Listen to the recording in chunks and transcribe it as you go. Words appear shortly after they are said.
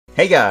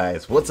Hey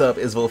guys, what's up?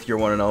 It's Volf, your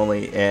one and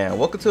only, and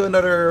welcome to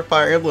another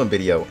Fire Emblem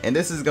video. And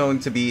this is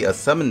going to be a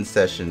summon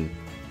session,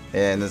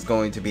 and it's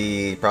going to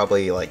be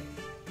probably like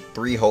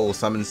 3 whole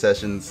summon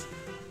sessions,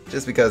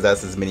 just because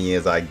that's as many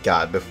as I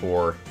got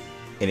before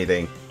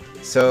anything.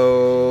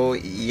 So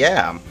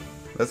yeah,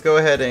 let's go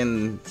ahead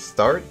and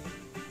start,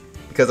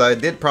 because I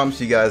did promise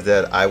you guys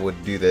that I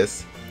would do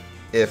this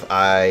if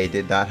I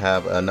did not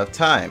have enough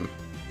time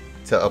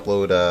to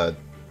upload a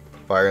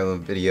Fire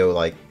Emblem video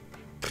like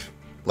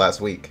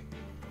last week.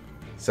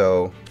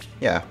 So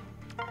yeah,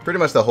 pretty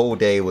much the whole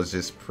day was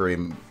just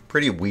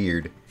pretty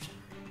weird.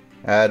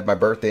 I had my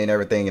birthday and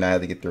everything, and I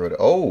had to get through it.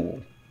 Oh,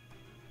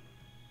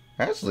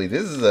 actually,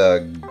 this is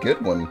a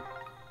good one.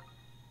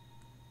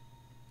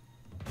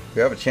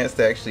 We have a chance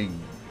to actually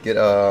get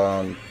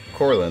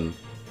Corlin.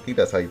 I think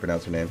that's how you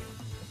pronounce her name.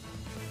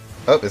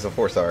 Oh, it's a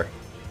 4-star.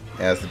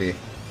 It has to be.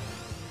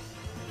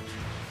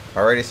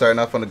 Already starting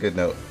off on a good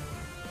note.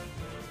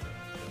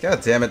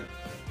 God damn it!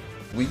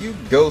 Will you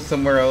go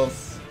somewhere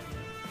else?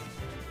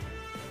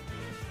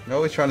 You're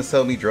always trying to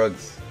sell me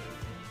drugs.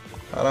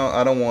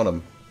 I don't want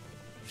them.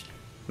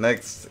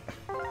 Next.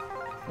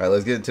 Alright,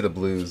 let's get into the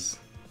blues.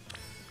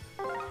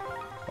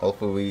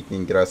 Hopefully we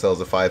can get ourselves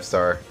a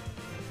 5-star.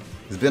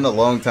 It's been a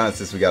long time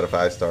since we got a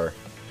 5-star.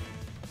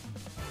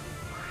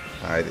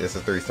 Alright, it's a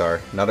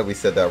 3-star. Now that we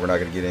said that, we're not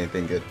going to get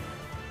anything good.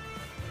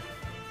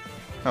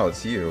 Oh,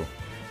 it's you.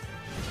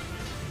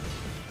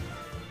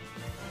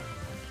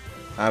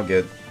 I'm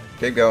good.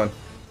 Keep going.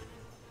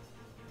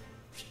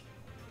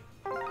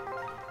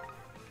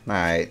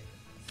 Alright.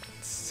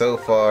 So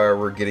far,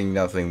 we're getting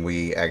nothing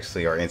we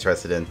actually are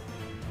interested in.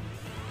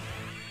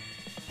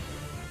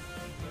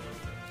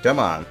 Come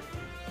on.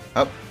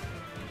 Up.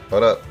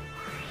 Hold up.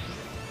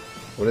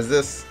 What is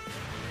this?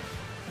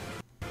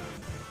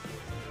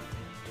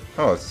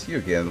 Oh, it's you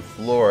again.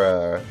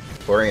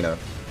 Florina.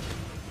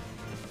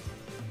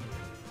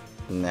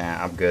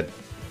 Nah, I'm good.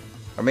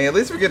 I mean, at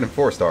least we're getting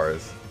 4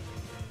 stars.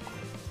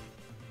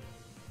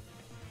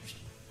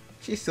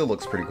 She still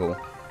looks pretty cool.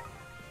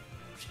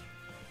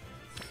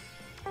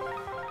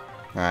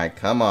 Alright,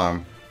 come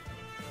on.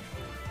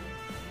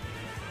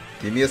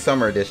 Give me a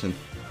summer edition.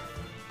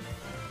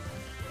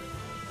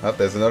 Oh,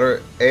 there's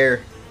another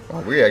air.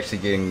 Oh, we're actually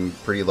getting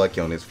pretty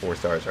lucky on these 4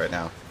 stars right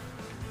now.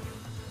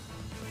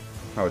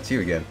 Oh, it's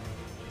you again.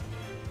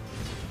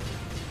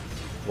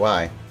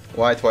 Why?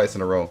 Why twice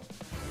in a row?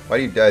 Why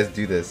do you guys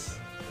do this?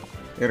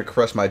 You're gonna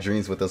crush my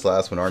dreams with this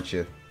last one, aren't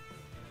you?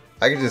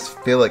 I can just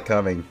feel it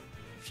coming.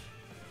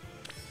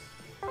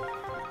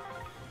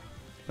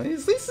 At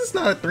least it's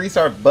not a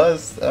 3-star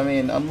bust. I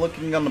mean, I'm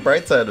looking on the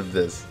bright side of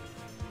this.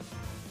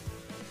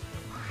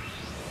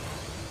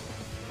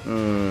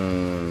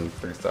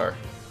 3-star.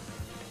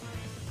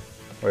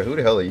 Wait, who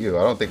the hell are you?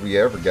 I don't think we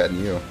ever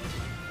gotten you.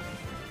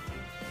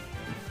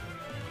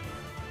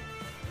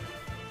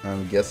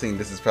 I'm guessing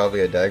this is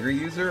probably a dagger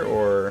user,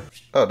 or...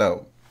 Oh,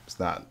 no. It's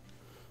not.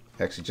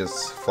 Actually,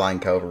 just flying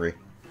cavalry.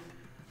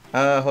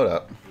 Hold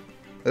up.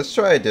 Let's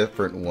try a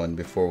different one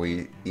before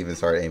we even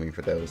start aiming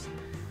for those.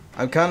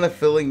 I'm kind of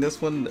feeling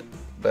this one,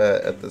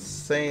 but at the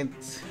same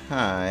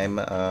time,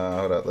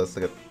 hold up, let's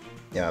look at,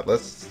 yeah,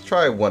 let's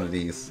try one of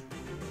these.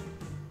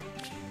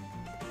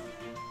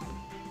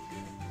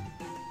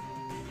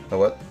 Oh,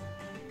 what?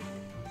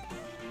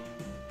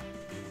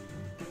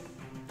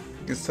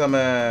 Get some,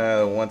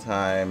 one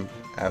time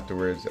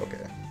afterwards,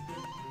 okay.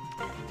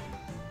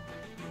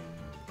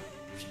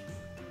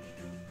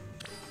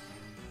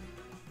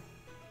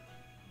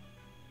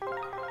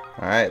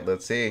 Alright,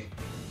 let's see.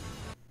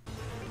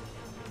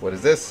 What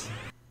is this?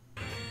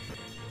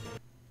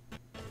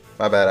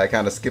 My bad, I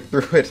kind of skipped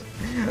through it.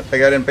 I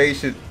got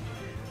impatient.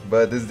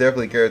 But this is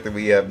definitely a character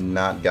we have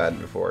not gotten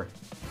before.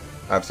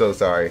 I'm so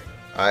sorry.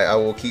 I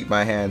will keep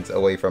my hands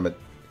away from it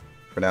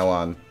from now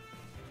on.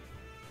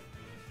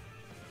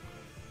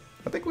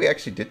 I think we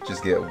actually did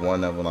just get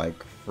one of them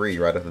like free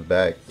right off the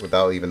bat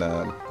without even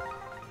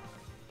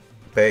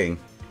paying.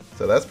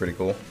 So that's pretty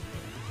cool.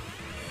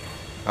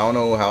 I don't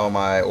know how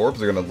my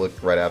orbs are going to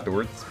look right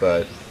afterwards,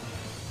 but...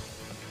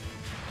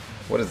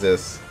 What is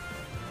this?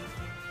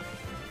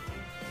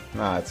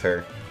 Nah, it's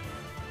her.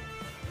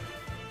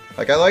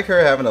 Like, I like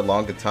her having a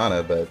long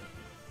katana, but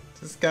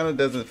this kind of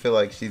doesn't feel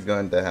like she's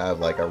going to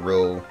have like a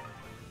real,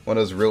 one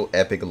of those real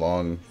epic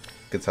long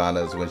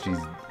katanas when she's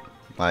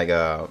like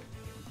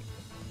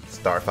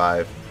star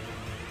 5.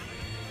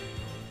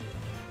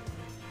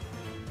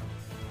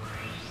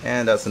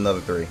 And that's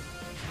another 3.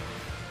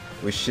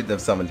 We shouldn't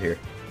have summoned here.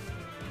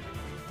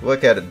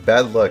 Look at it,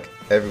 bad luck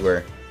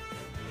everywhere.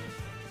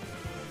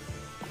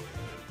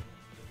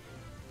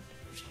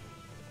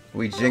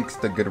 We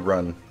jinxed a good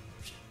run.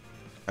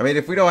 I mean,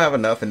 if we don't have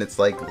enough and it's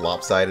like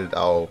lopsided,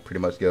 I'll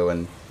pretty much go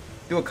and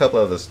do a couple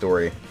of the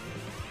story.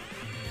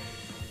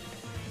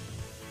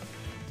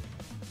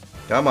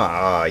 Come on.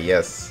 Ah,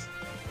 yes.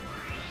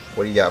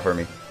 What do you got for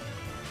me?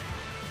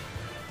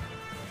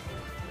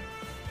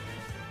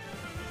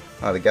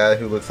 Ah, the guy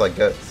who looks like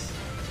Guts.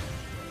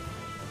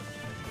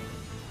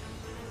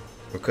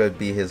 Or could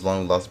be his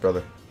long lost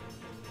brother.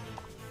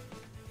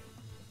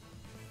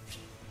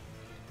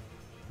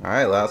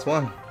 Alright, last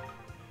one.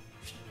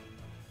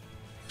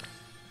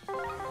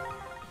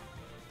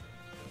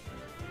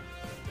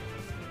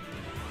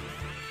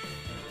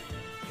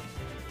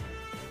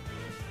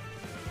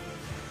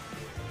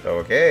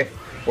 Okay,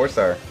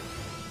 4-star.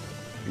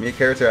 Give me a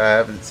character I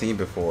haven't seen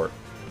before.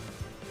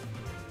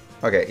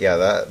 Okay,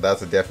 yeah,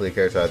 that's definitely a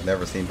character I've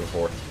never seen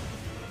before.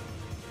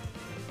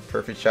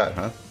 Perfect shot,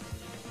 huh?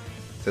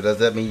 So does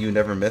that mean you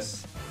never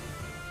miss?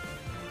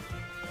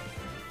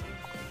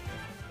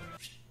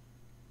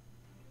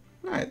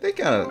 Alright,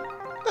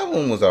 that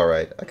one was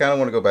alright. I kinda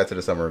wanna go back to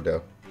the summer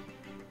though.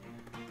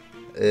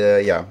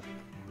 Yeah.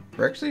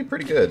 We're actually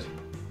pretty good.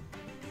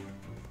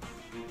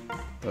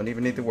 Don't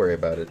even need to worry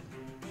about it.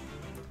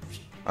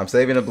 I'm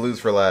saving the blues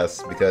for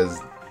last because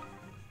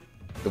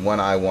the one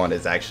I want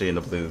is actually in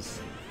the blues.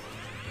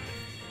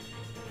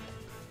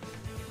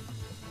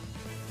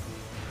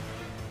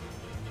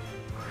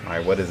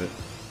 Alright, what is it?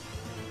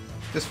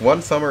 Just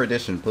one summer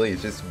edition,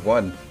 please. Just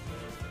one.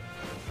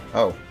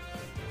 Oh.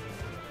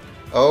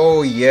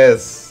 Oh,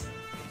 yes.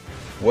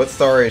 What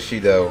star is she,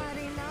 though?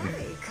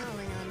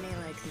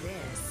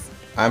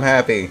 I'm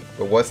happy,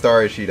 but what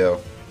star is she,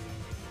 though?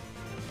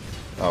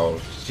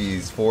 Oh,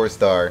 she's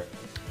 4-star.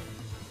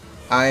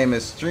 I am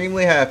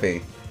extremely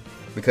happy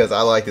because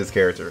I like this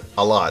character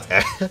a lot.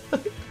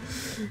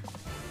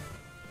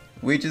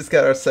 We just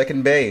got our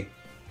second Bay.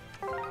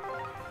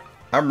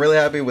 I'm really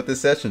happy with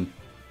this session.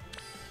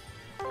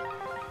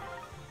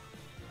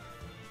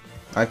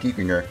 I'm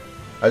keeping her.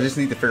 I just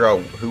need to figure out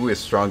who is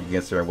strong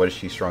against her and what is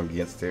she strong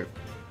against too.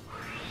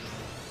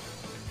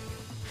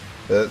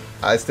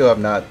 I still have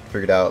not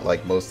figured out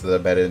like most of the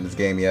meta in this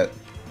game yet.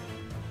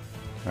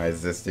 Alright,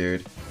 is this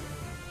dude?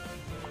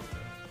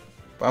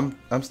 I'm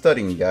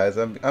studying, guys.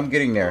 I'm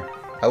getting there.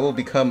 I will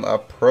become a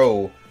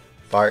pro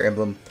Fire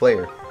Emblem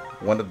player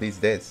one of these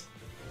days.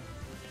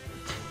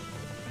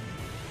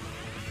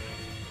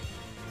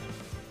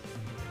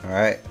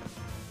 Alright.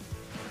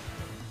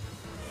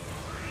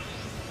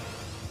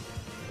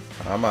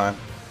 Come on.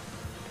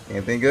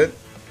 Anything good?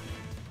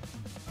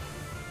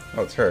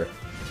 Oh, it's her.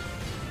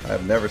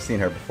 I've never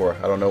seen her before.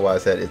 I don't know why I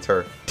said it's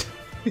her.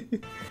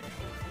 Good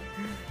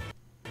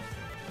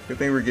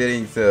thing we're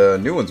getting to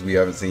new ones we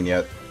haven't seen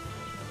yet.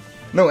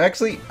 No,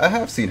 actually, I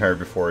have seen her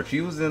before.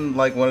 She was in,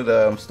 like, one of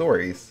the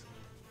stories.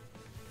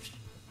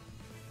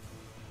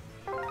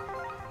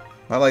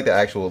 Not like the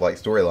actual, like,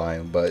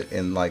 storyline, but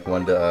in, like,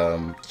 one of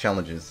the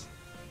challenges.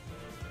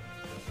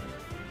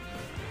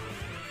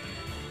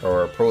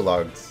 Or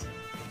prologues.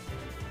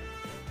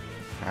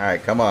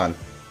 Alright, come on.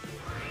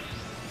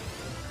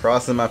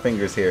 Crossing my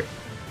fingers here.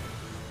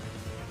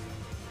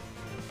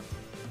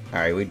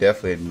 Alright, we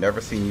definitely have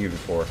never seen you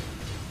before.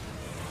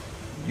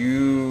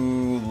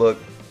 You look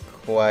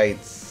quite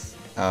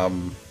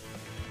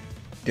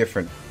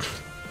different.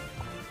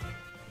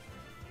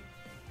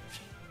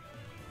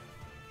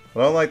 I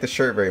don't like the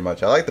shirt very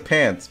much. I like the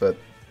pants, but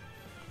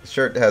the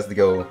shirt has to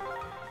go.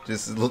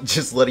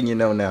 Just letting you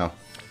know now.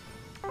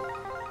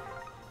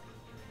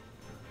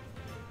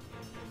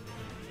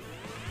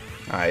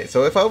 Alright,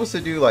 so if I was to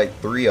do like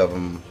 3 of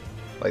them,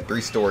 like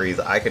 3 stories,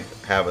 I could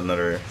have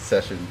another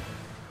session.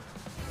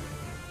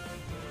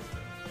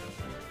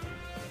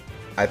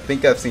 I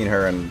think I've seen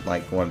her in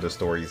like one of the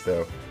stories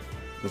though.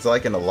 It was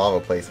like in a lava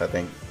place, I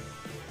think.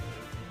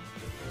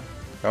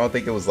 I don't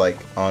think it was like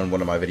on one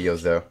of my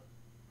videos though.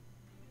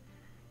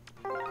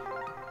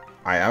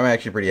 Alright, I'm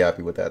actually pretty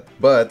happy with that.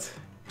 But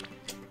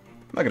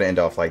I'm not gonna end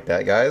off like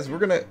that, guys. We're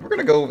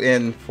gonna go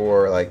in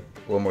for like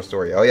one more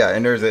story. Oh yeah,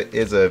 and is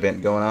an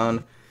event going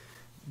on.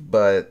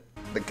 But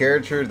the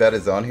character that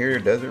is on here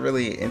doesn't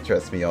really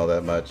interest me all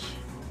that much.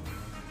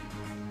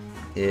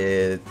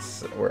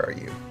 It's... where are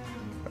you?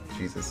 Oh,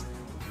 Jesus.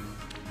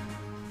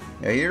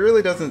 Yeah, he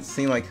really doesn't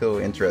seem like he'll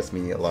interest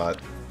me a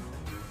lot.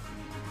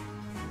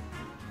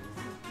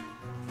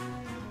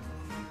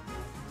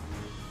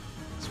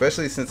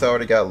 Especially since I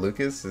already got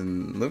Lucas,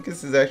 and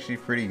Lucas is actually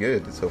pretty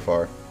good so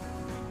far.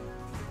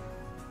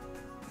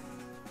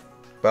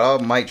 But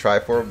I might try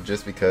for him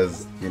just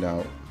because, you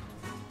know,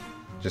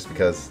 just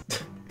because.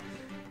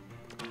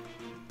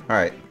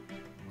 Alright.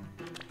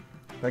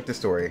 Back to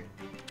story.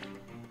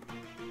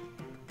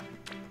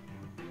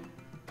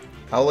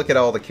 I'll look at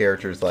all the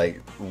characters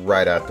like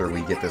right after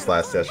we get this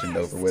last session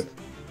over with.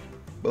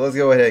 But let's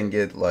go ahead and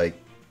get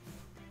like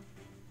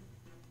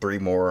 3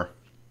 more.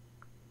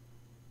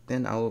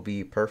 Then I will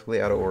be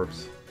perfectly out of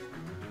orbs.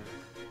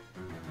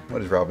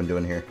 What is Robin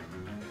doing here?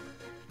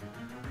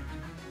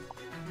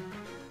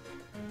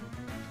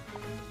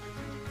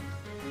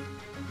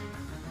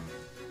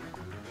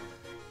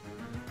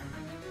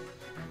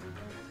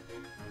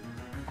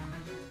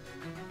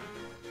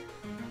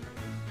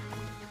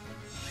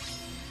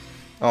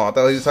 Oh, I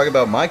thought he was talking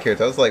about my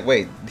character. I was like,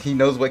 wait, he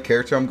knows what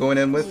character I'm going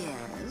in with?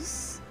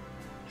 Yes.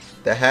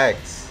 The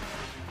hacks.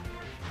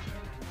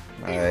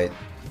 Alright.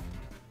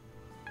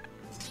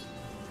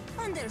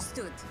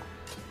 Understood.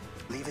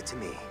 Leave it to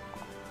me.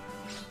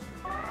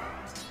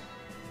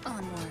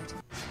 Onward.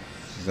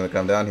 She's gonna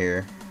come down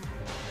here.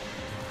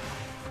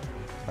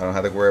 I don't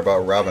have to worry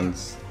about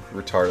Robin's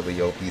retardedly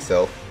OP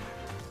self.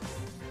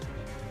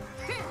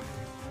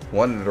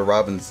 One of the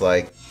Robins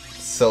like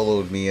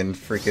soloed me in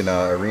freaking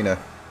arena.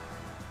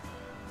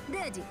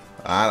 Daddy.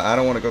 I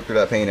don't want to go through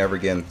that pain ever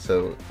again.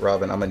 So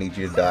Robin, I'm gonna need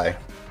you to die.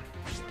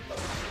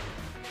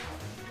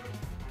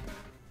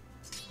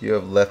 You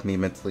have left me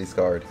mentally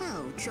scarred.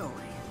 Oh joy.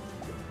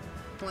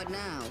 What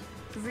now?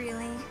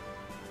 Really?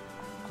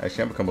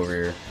 Actually, I'm gonna come over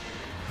here.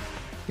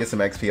 Get some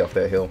XP off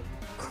that hill.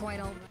 Quite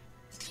all.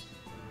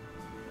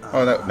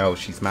 Oh no,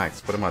 she's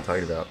max. What am I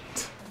talking about?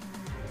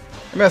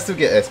 I mean, I still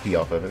get SP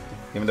off of it,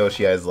 even though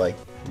she has like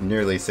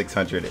nearly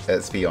 600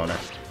 SP on her.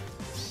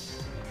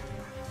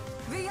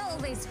 We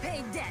always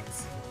pay debt.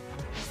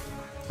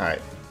 All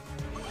right,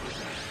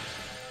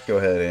 go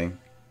ahead and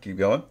keep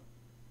going.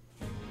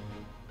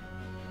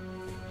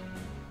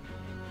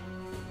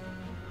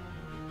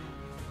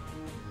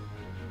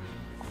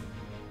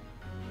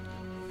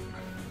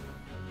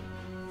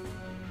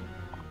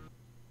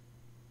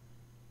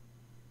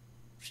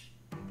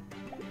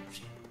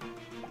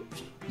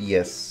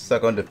 Yes,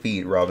 suck on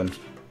defeat, Robin.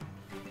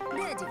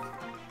 Daddy.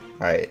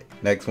 Alright,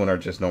 next one are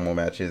just normal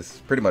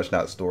matches. Pretty much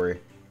not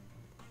story.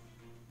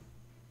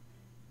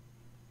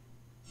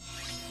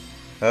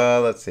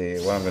 Let's see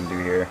what I'm gonna do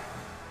here.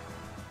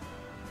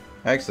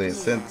 Actually,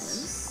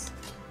 since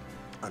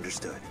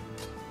Understood.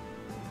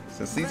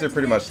 these are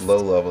pretty much low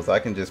levels, I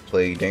can just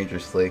play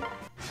dangerously.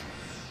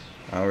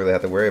 I don't really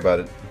have to worry about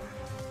it.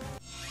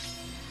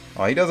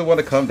 Oh, he doesn't want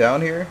to come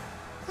down here?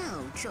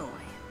 Oh joy.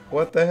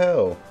 What the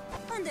hell?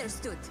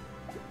 Understood.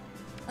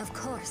 Of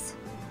course.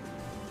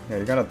 Yeah,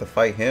 you're gonna have to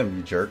fight him,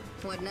 you jerk.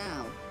 What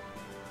now?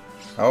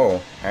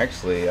 Oh,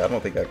 actually, I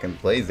don't think I can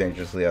play as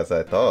dangerously as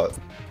I thought.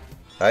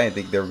 I didn't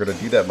think they were gonna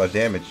do that much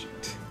damage.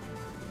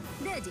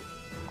 Daddy.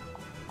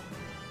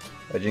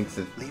 I jinxed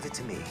it. Leave it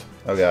to me.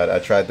 Oh god, I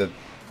tried to...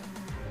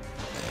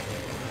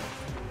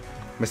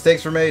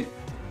 Mistakes were made.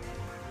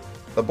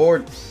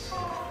 Abort.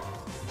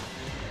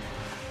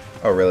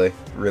 Oh really?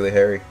 Really,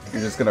 Harry?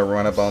 You're just gonna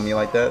run up on me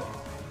like that?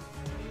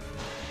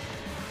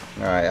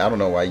 Alright, I don't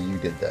know why you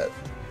did that.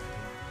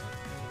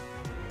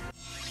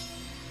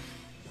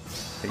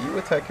 Can you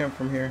attack him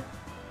from here?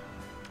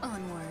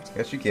 Onward.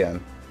 Yes, you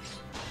can.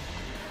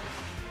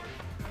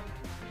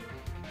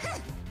 Yeah.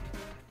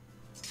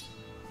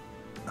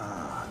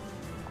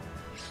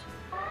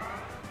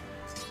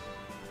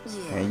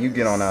 And you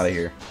get on out of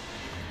here.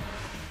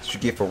 That's what you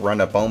get for run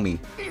up on me.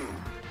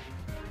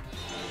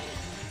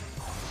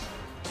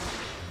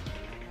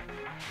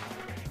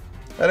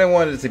 I didn't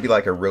want it to be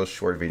like a real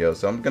short video,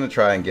 so I'm gonna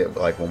try and get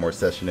like one more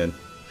session in.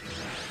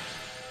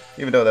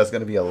 Even though that's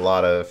gonna be a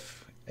lot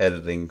of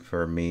editing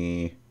for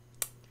me.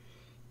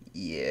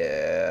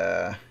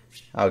 Yeah,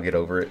 I'll get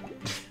over it.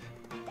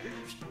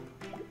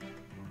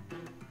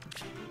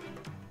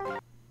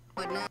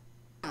 What now?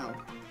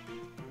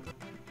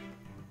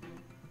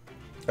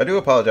 I do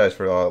apologize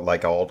for all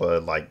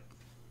the like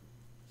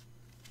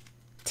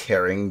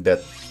tearing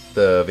that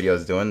the video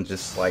is doing,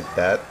 just like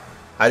that.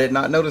 I did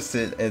not notice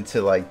it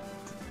until like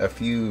a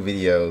few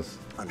videos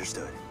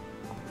Understood.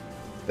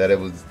 that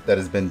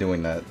has been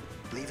doing that.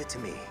 Leave it to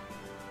me.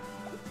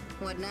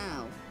 What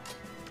now?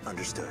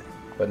 Understood.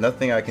 But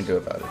nothing I can do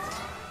about it.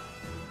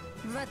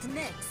 What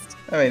next?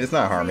 I mean, it's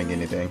not harming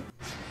anything.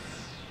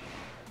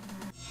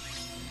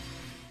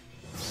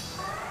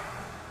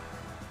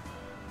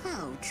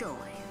 Oh joy.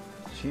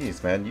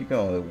 Jeez, man, you can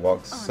only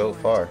walk so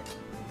Onward. far.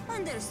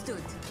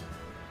 Understood.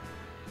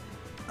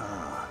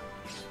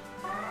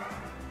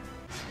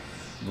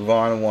 Move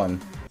on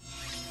one.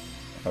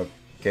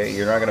 Okay,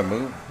 you're not gonna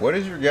move? What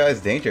is your guy's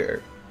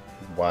danger?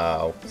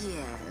 Wow.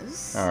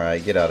 Yes.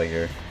 Alright, get out of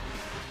here.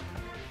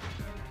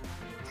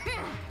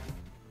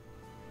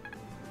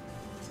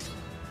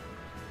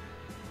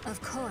 Of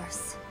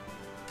course.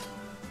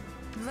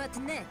 What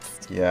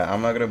next? Yeah,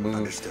 I'm not gonna move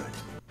Understood.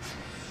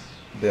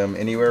 them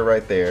anywhere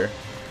right there.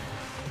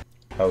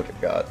 Oh dear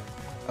god.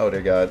 Oh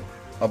dear god.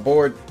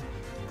 Aboard!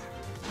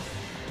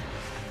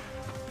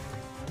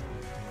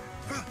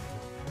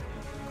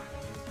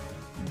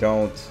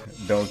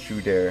 Don't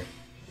you dare.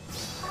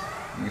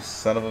 You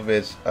son of a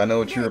bitch. I know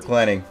what you were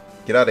planning.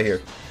 Get out of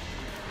here.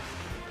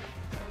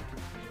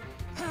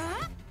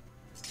 Huh?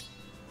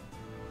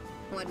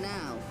 What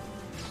now?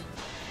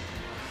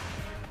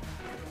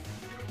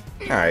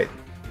 Alright.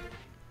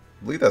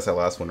 I believe that's our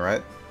last one,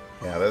 right?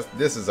 Yeah,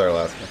 this is our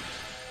last one.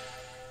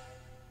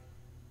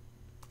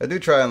 I do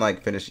try and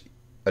like finish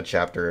a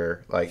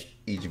chapter like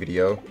each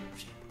video.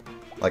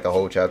 Like a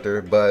whole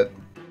chapter, but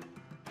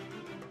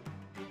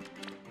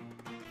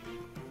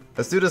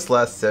let's do this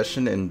last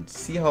session and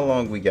see how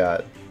long we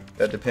got.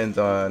 That depends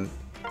on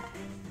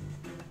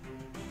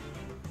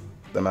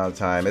the amount of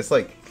time. It's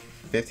like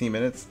 15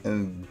 minutes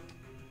and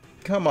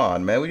come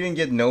on, man. We didn't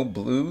get no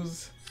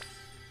blues.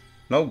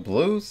 No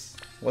blues?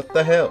 What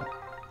the hell?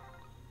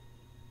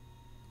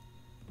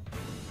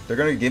 They're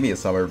gonna give me a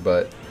summer,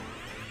 but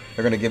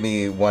they're gonna give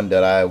me one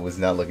that I was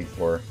not looking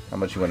for. How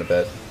much you want to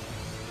bet?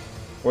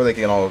 Or they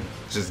can all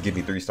just give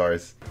me 3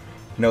 stars.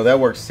 No, that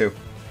works too.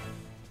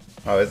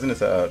 Oh, isn't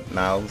this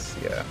Niles?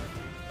 Yeah.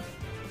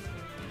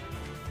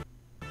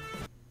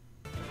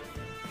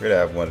 We're gonna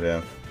have one of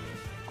them.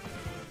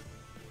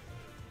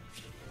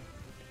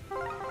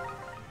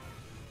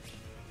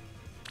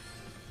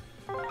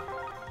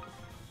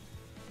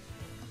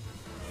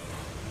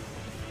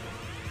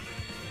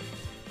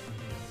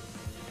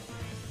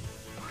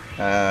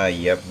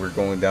 Yep, we're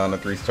going down a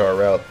 3-star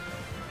route.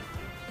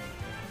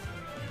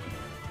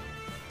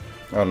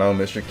 Oh no,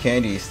 Mr.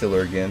 Candy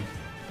Stealer again.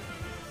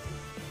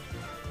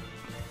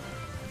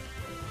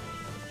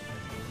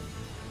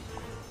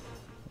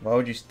 Why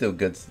would you steal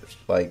good,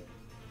 like,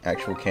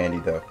 actual candy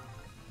though?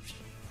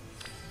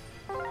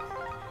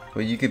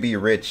 Well, you could be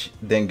rich,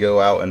 then go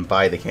out and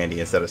buy the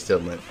candy instead of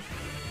stealing it.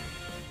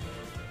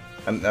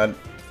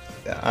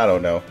 I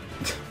don't know.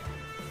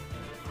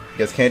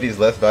 Guess candy is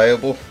less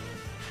valuable?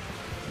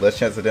 Less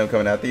chance of them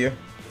coming after you?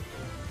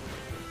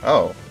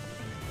 Oh.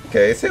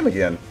 Okay, it's him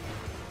again.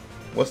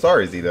 What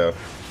star is he though?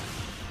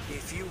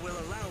 If you will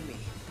allow me,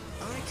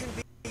 I can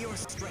be your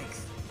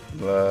strength.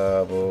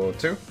 Level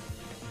 2?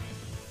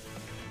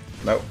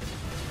 Nope.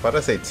 Why'd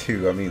I say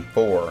 2? I mean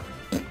 4.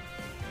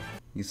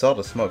 You saw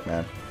the smoke,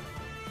 man.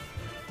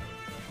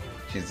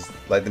 Jesus.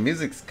 Like, the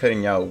music's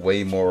cutting out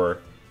way more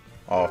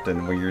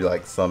often when you're,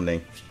 like,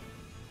 summoning.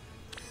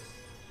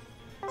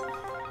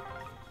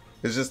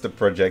 It's just the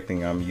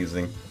projecting I'm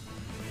using.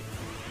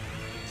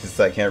 Since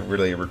I can't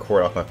really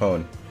record off my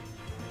phone.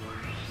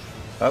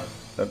 Up.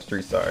 That's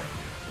 3-star.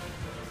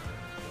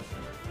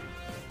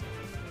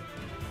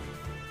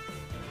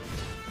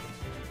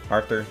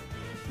 Arthur,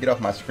 get off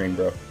my screen,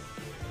 bro.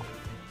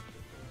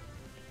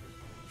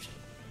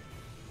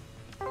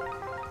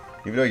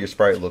 Even though your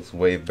sprite looks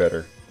way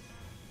better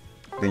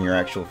than your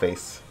actual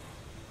face.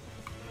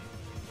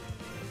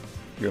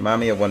 You remind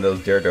me of one of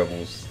those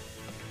daredevils.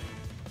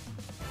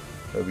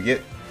 What we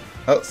get?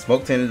 Oh,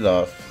 smoke tinted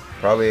off.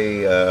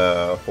 Probably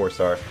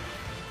 4-star.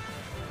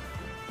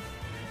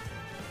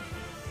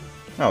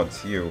 Oh,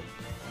 it's you.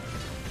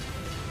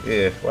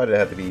 Yeah, why did it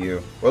have to be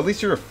you? Well, at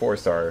least you're a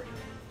 4-star.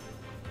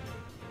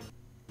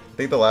 I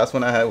think the last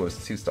one I had was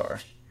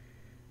 2-star.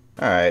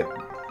 Alright.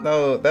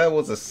 No, that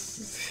was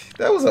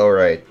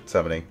alright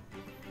summoning.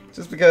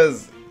 Just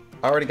because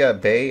I already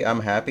got Bae, I'm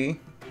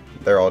happy.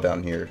 They're all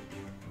down here.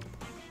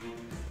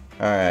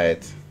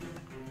 Alright.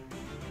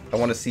 I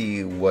want to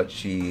see what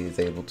she is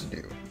able to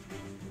do.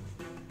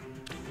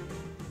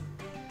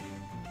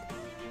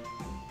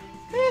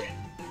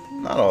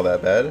 Not all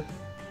that bad.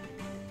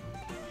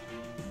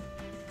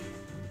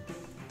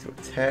 To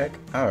attack,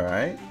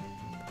 alright.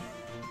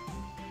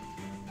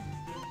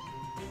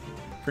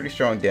 Pretty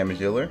strong damage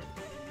dealer.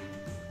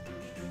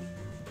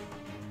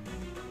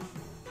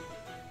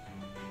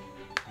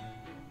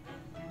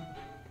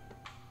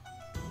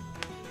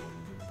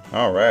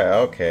 Alright,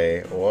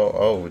 okay. Whoa,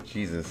 oh,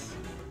 Jesus.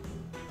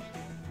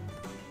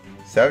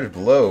 Savage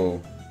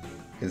Blow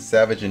is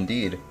savage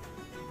indeed.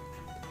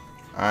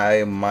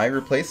 I might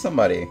replace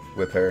somebody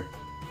with her.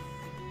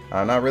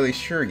 I'm not really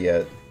sure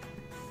yet.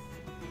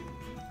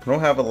 I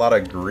don't have a lot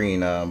of green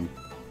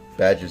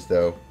badges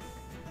though.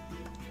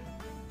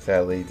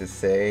 Sadly to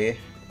say.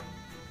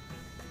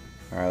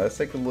 Alright, let's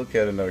take a look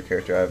at another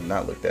character I have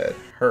not looked at.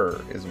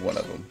 Her is one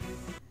of them.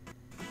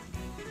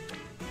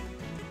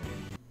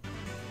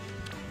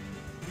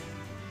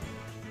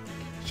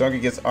 Strong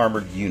against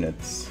armored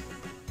units.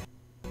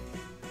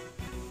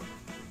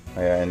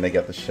 Oh yeah, and they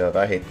got the shove.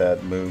 I hate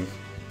that move.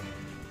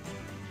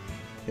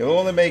 It'll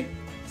only make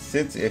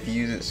sense if you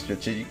use it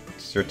strategically.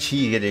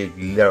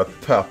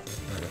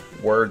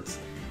 Words.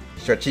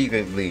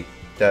 Strategically.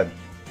 That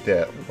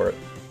word.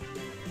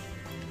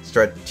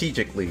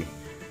 Strategically.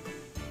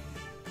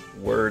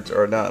 Words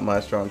are not my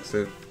strong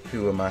suit.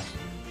 Who am I?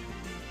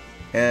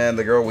 And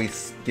the girl we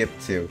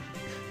skipped to.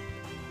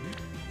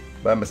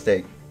 By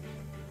mistake.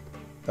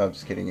 No, I'm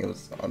just kidding. It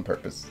was on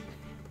purpose.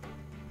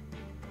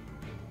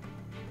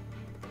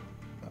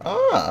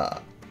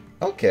 Ah.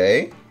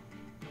 Okay.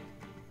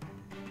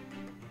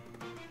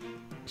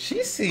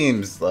 She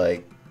seems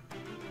like...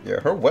 yeah,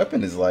 her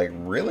weapon is like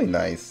really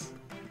nice.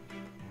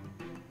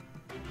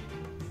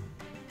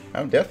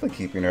 I'm definitely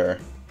keeping her.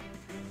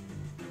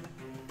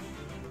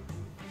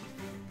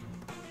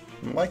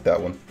 I like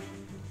that one.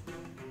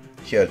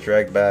 She has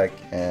drag back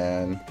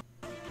and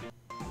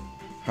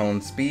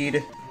hone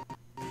speed.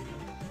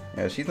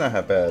 Yeah, she's not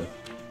that bad.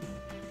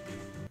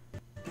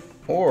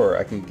 Or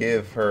I can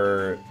give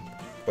her...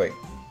 wait,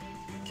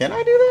 can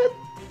I do that?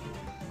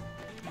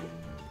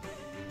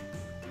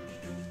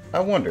 I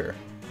wonder.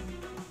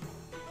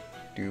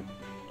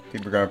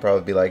 People are gonna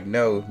probably be like,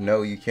 no,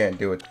 no, you can't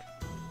do it.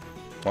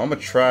 Well, I'm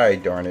gonna try,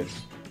 darn it.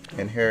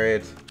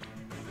 Inherit.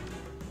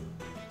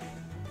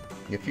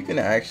 If you can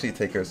actually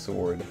take her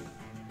sword,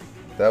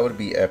 that would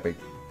be epic.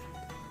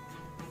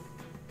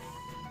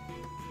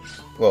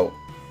 Well,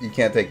 you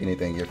can't take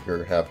anything if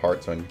you have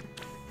hearts on you.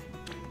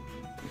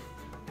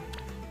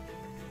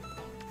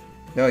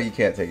 No, you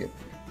can't take it.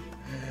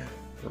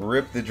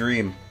 Rip the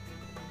dream.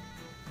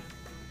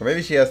 Or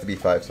maybe she has to be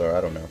 5-star,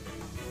 I don't know.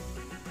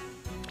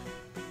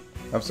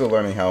 I'm still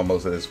learning how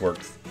most of this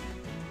works.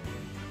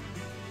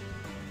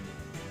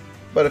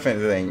 But if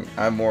anything,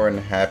 I'm more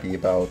than happy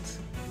about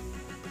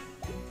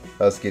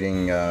us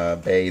getting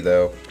Bay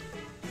though.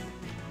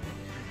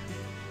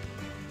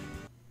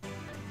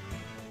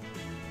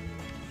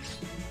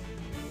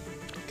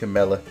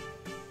 Camilla,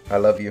 I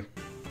love you.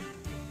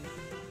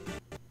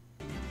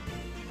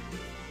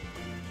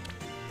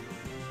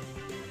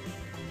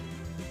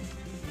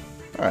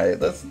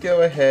 Alright, let's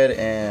go ahead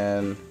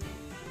and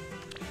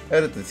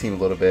edit the team a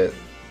little bit.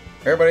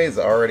 Everybody's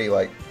already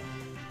like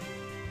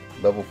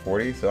level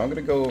 40, so I'm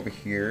gonna go over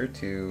here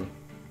to...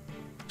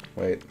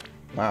 Wait,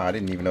 wow, I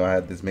didn't even know I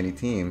had this many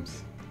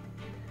teams.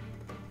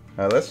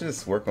 Let's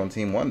just work on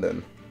team 1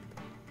 then.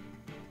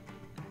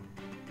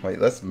 Wait,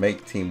 let's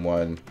make team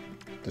 1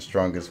 the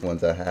strongest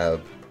ones I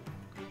have.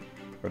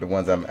 Or the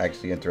ones I'm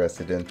actually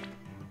interested in.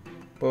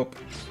 Boop.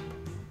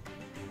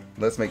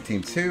 Let's make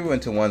team 2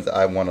 into ones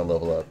I want to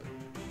level up.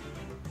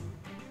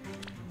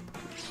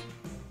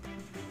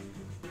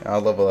 I'll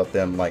level up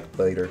them like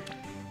later.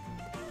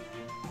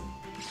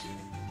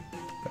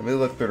 Let me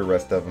look through the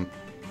rest of them.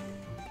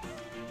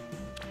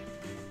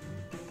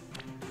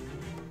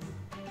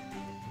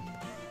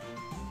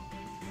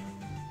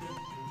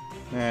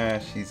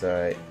 She's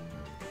alright.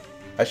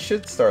 I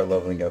should start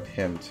leveling up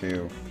him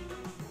too.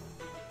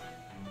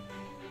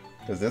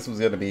 Because this was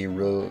going to be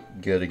real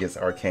good against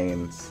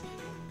Arcanes.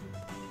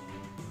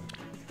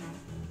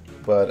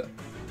 But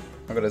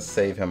I'm going to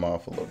save him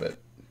off a little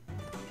bit.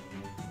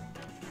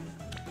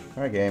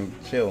 Alright game,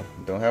 chill.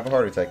 Don't have a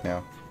heart attack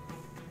now.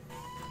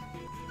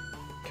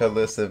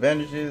 Catalyst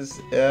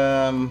advantages.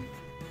 That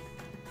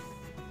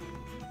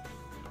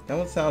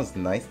one sounds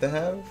nice to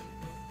have.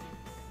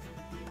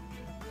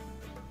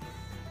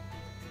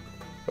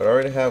 But I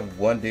already have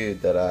one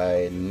dude that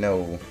I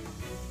know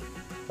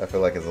I feel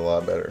like is a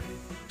lot better.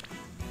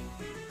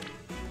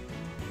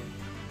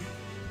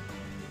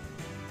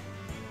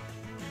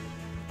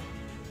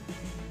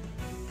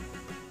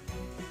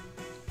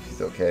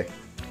 She's okay.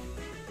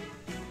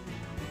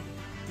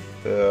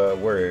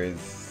 Where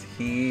is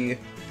he?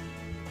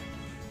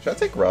 Should I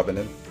take Robin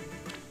in?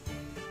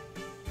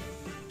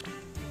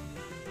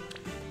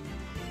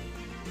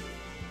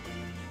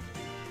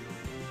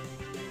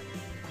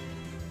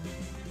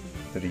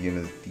 To the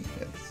unit's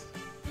defense.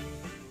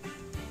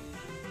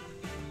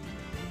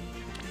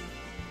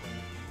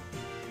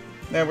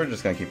 Nah, we're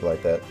just gonna keep it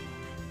like that.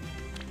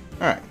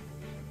 Alright.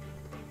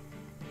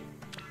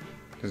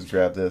 Just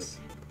grab this.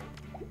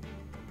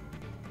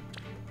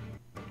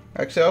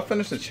 Actually, I'll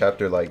finish the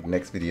chapter like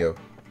next video.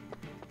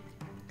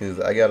 Because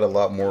I got a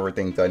lot more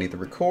things I need to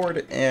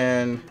record,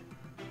 and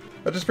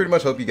I just pretty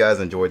much hope you guys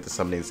enjoyed the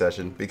summoning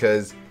session,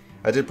 because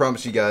I did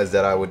promise you guys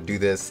that I would do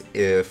this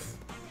if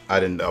I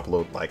didn't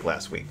upload like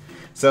last week.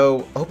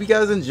 So, I hope you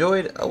guys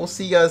enjoyed. I will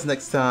see you guys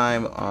next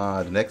time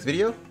on the next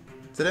video.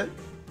 Till then,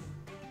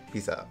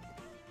 peace out.